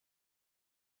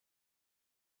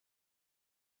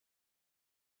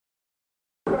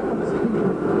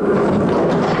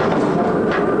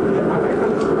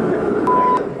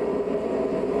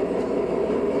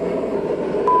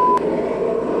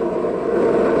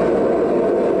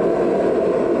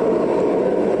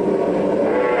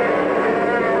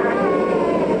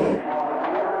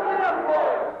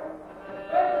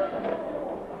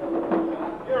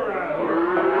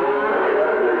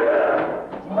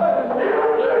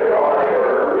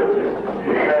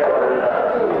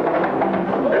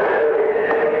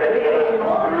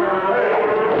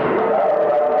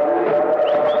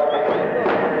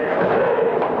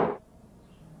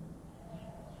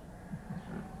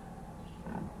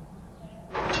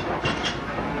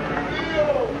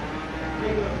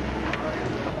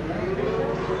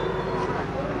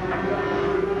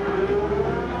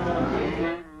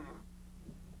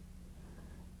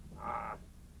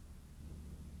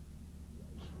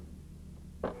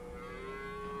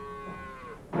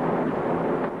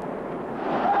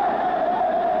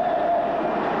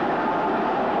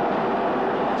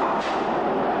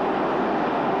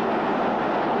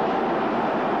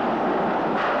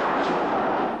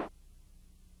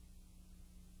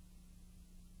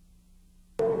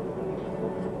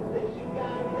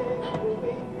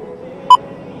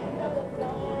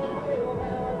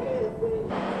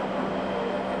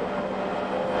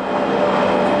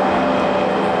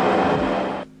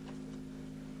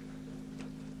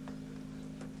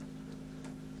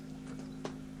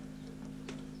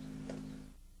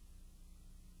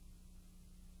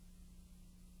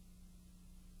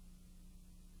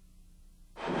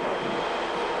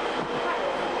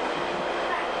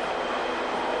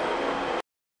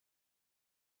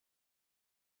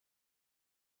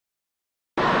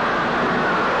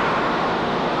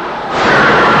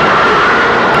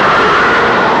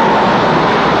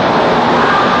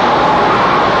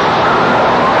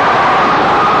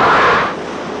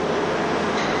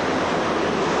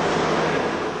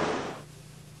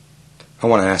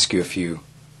want to ask you a few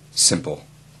simple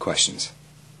questions.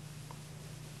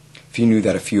 If you knew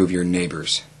that a few of your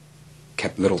neighbors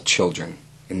kept little children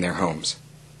in their homes,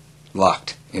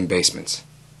 locked in basements,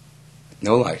 with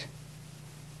no light,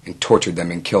 and tortured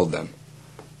them and killed them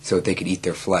so that they could eat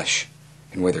their flesh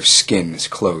and wear their skin as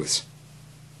clothes,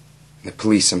 and the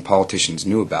police and politicians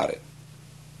knew about it,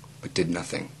 but did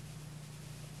nothing,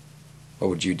 what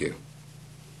would you do?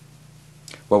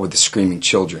 What would the screaming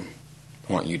children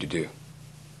want you to do?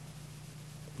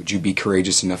 Would you be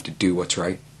courageous enough to do what's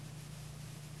right?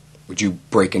 Would you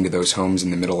break into those homes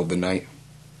in the middle of the night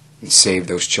and save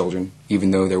those children, even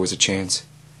though there was a chance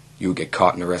you would get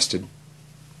caught and arrested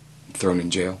and thrown in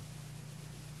jail?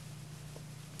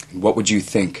 And what would you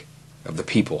think of the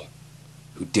people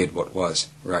who did what was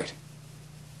right,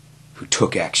 who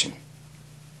took action,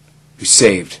 who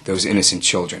saved those innocent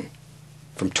children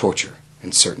from torture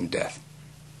and certain death?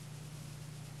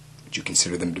 Would you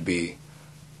consider them to be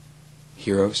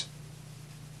heroes?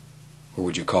 Or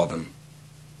would you call them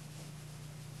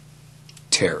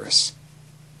terrorists?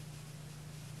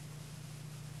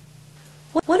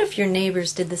 What if your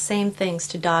neighbors did the same things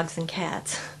to dogs and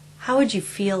cats? How would you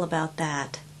feel about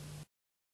that?